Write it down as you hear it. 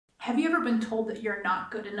Have you ever been told that you're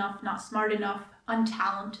not good enough, not smart enough,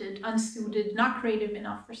 untalented, unsuited, not creative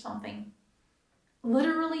enough for something?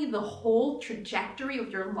 Literally, the whole trajectory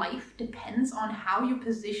of your life depends on how you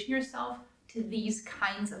position yourself to these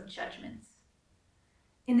kinds of judgments.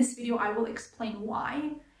 In this video, I will explain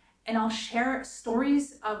why, and I'll share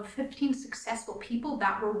stories of 15 successful people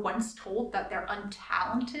that were once told that they're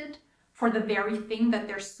untalented for the very thing that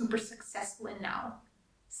they're super successful in now.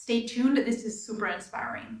 Stay tuned, this is super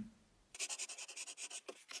inspiring.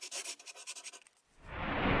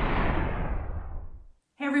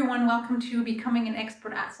 Hey everyone, welcome to Becoming an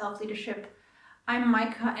Expert at Self-Leadership. I'm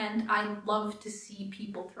Maika and I love to see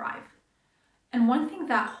people thrive. And one thing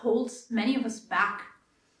that holds many of us back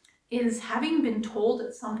is having been told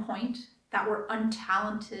at some point that we're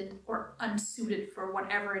untalented or unsuited for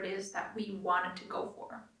whatever it is that we wanted to go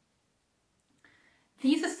for.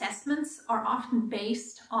 These assessments are often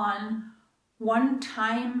based on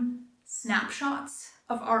one-time snapshots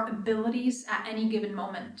of our abilities at any given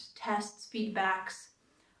moment, tests, feedbacks,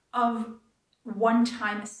 of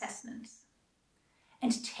one-time assessments.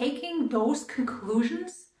 And taking those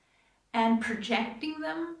conclusions and projecting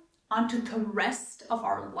them onto the rest of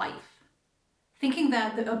our life. Thinking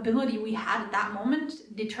that the ability we had at that moment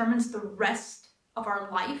determines the rest of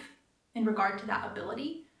our life in regard to that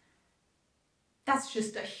ability. That's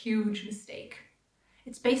just a huge mistake.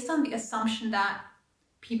 It's based on the assumption that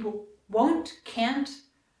people won't, can't,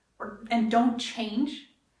 and don't change.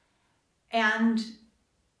 And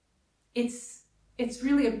it's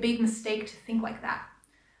really a big mistake to think like that.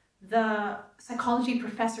 The psychology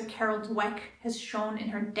professor Dweck has shown in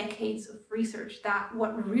her decades of research that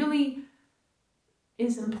what really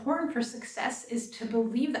is important for success is to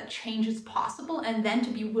believe that change is possible and then to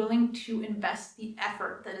be willing to invest the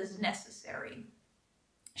effort that is necessary.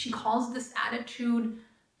 She calls this attitude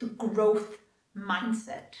the growth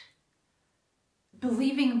mindset.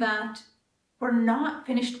 Believing that we're not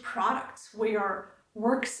finished products, we are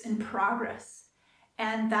works in progress,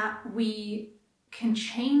 and that we can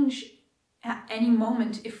change at any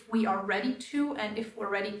moment if we are ready to, and if we're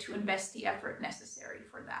ready to invest the effort necessary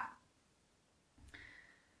for that.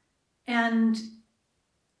 And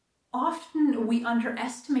often we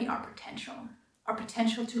underestimate our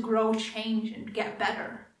potential to grow, change, and get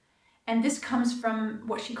better. And this comes from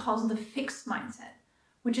what she calls the fixed mindset,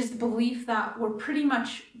 which is the belief that we're pretty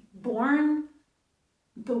much born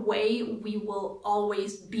the way we will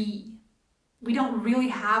always be. We don't really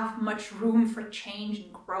have much room for change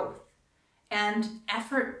and growth. And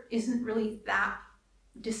effort isn't really that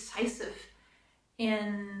decisive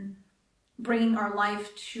in bringing our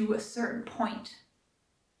life to a certain point.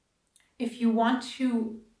 If you want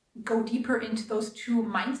to go deeper into those two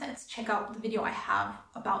mindsets, check out the video I have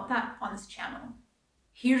about that on this channel.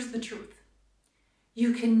 Here's the truth.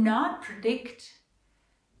 You cannot predict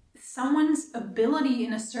someone's ability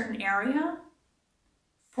in a certain area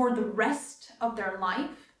for the rest of their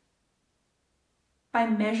life by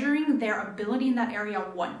measuring their ability in that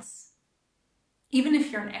area once, even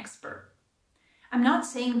if you're an expert. I'm not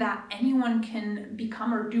saying that anyone can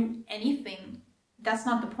become or do anything. That's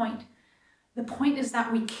not the point. The point is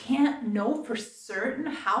that we can't know for certain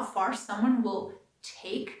how far someone will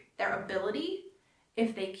take their ability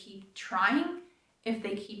if they keep trying, if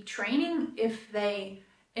they keep training, if they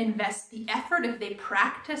invest the effort, if they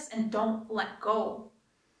practice and don't let go.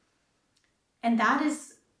 And that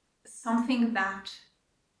is something that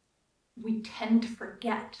we tend to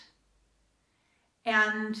forget.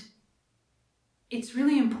 And it's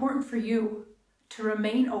really important for you to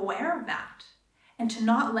remain aware of that and to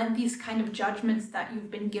not let these kind of judgments that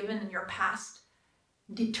you've been given in your past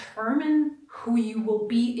determine who you will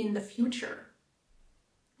be in the future.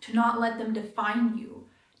 To not let them define you,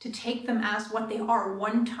 to take them as what they are,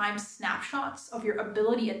 one-time snapshots of your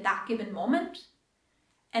ability at that given moment,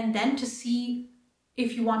 and then to see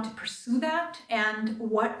if you want to pursue that and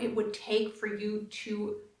what it would take for you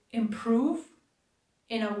to improve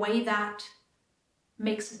in a way that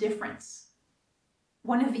makes a difference.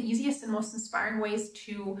 One of the easiest and most inspiring ways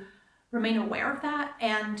to remain aware of that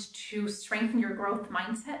and to strengthen your growth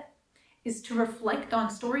mindset is to reflect on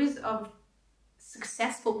stories of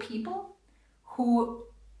successful people who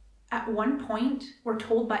at one point were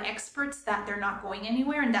told by experts that they're not going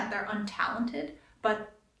anywhere and that they're untalented,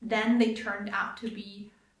 but then they turned out to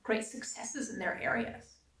be great successes in their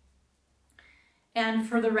areas. And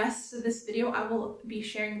for the rest of this video, I will be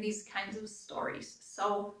sharing these kinds of stories.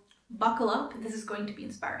 So buckle up, this is going to be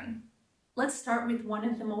inspiring. Let's start with one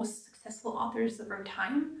of the most successful authors of our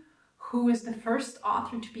time, who is the first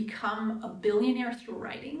author to become a billionaire through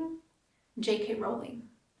writing, J.K. Rowling.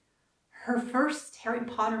 Her first Harry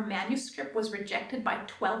Potter manuscript was rejected by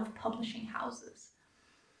 12 publishing houses.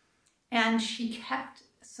 And she kept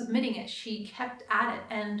submitting it. She kept at it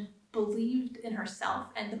and believed in herself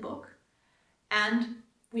and the book. And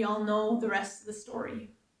we all know the rest of the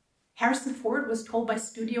story. Harrison Ford was told by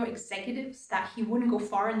studio executives that he wouldn't go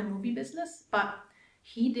far in the movie business, but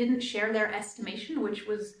he didn't share their estimation, which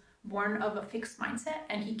was born of a fixed mindset,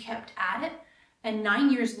 and he kept at it. And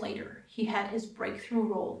 9 years later, he had his breakthrough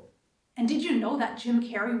role. And did you know that Jim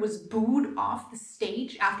Carrey was booed off the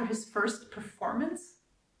stage after his first performance?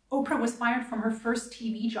 Oprah was fired from her first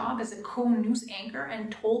TV job as a co-news anchor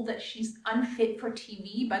and told that she's unfit for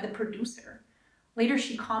TV by the producer. Later,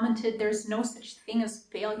 she commented, "There's no such thing as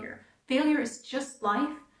failure. Failure is just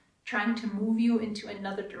life trying to move you into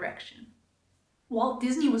another direction." Walt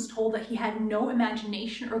Disney was told that he had no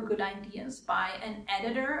imagination or good ideas by an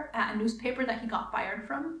editor at a newspaper that he got fired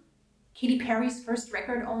from. Katy Perry's first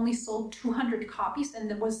record only sold 200 copies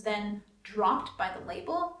and was then dropped by the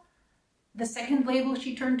label. The second label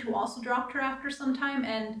she turned to also dropped her after some time,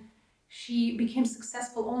 and she became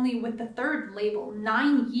successful only with the third label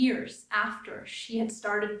 9 years after she had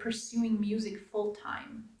started pursuing music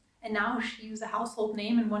full-time. And now she's a household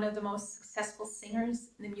name and one of the most successful singers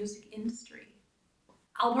in the music industry.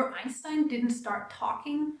 Albert Einstein didn't start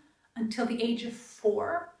talking until the age of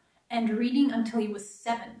 4 and reading until he was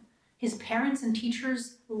 7. His parents and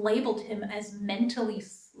teachers labeled him as mentally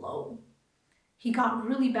slow. He got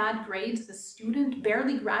really bad grades as a student,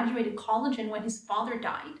 barely graduated college, and when his father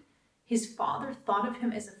died, his father thought of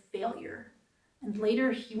him as a failure. And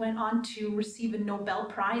later he went on to receive a Nobel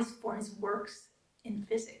Prize for his works in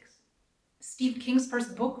physics. Stephen King's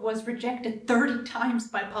first book was rejected 30 times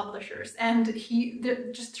by publishers, and he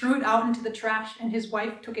just threw it out into the trash, and his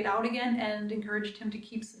wife took it out again and encouraged him to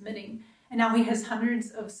keep submitting. And now he has hundreds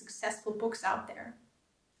of successful books out there.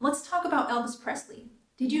 Let's talk about Elvis Presley.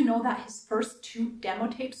 Did you know that his first 2 demo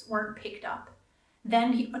tapes weren't picked up?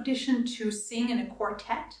 Then he auditioned to sing in a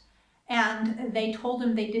quartet, and they told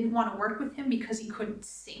him they didn't want to work with him because he couldn't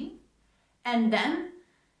sing. And then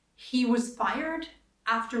he was fired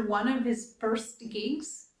after one of his first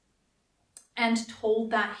gigs and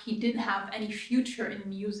told that he didn't have any future in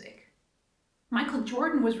music. Michael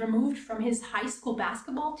Jordan was removed from his high school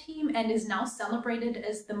basketball team and is now celebrated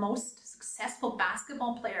as the most successful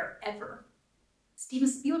basketball player ever. Steven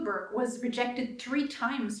Spielberg was rejected 3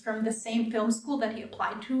 times from the same film school that he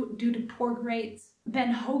applied to due to poor grades.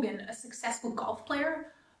 Ben Hogan, a successful golf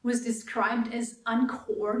player, was described as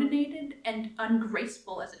uncoordinated and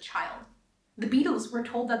ungraceful as a child. The Beatles were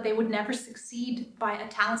told that they would never succeed by a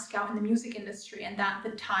talent scout in the music industry and that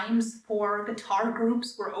the times for guitar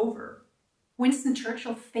groups were over. Winston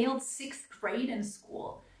Churchill failed 6th grade in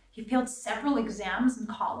school. He failed several exams in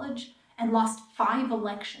college and lost 5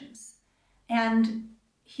 elections. And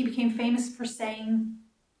he became famous for saying,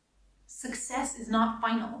 "Success is not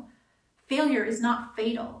final. Failure is not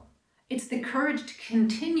fatal. It's the courage to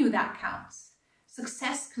continue that counts.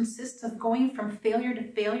 Success consists of going from failure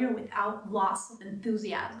to failure without loss of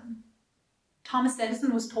enthusiasm." Thomas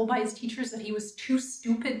Edison was told by his teachers that he was too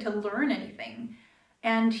stupid to learn anything,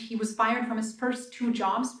 and he was fired from his first 2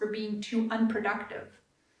 jobs for being too unproductive.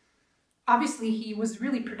 Obviously, he was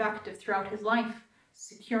really productive throughout his life,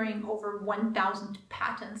 securing over 1,000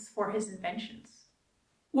 patents for his inventions.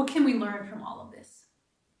 What can we learn from all of this?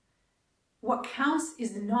 What counts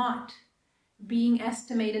is not being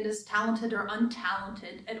estimated as talented or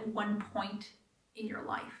untalented at one point in your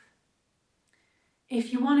life.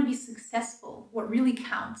 If you want to be successful, what really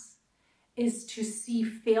counts is to see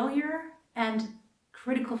failure and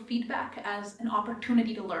critical feedback as an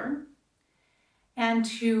opportunity to learn, and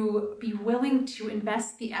to be willing to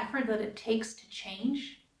invest the effort that it takes to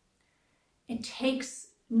change. It takes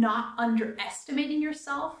not underestimating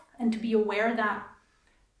yourself and to be aware that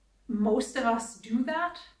most of us do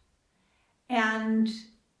that, and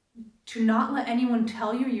to not let anyone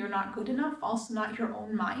tell you you're not good enough, also not your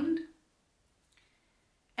own mind.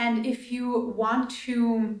 And if you want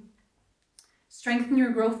to strengthen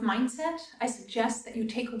your growth mindset, I suggest that you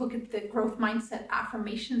take a look at the growth mindset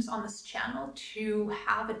affirmations on this channel to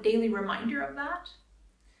have a daily reminder of that.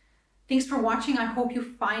 Thanks for watching. I hope you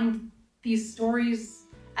find these stories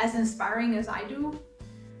as inspiring as I do.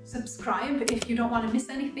 Subscribe if you don't want to miss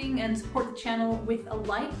anything, and support the channel with a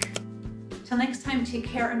like. Till next time, take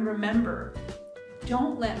care, and remember,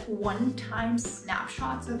 don't let one-time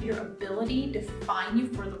snapshots of your ability define you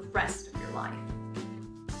for the rest of your life.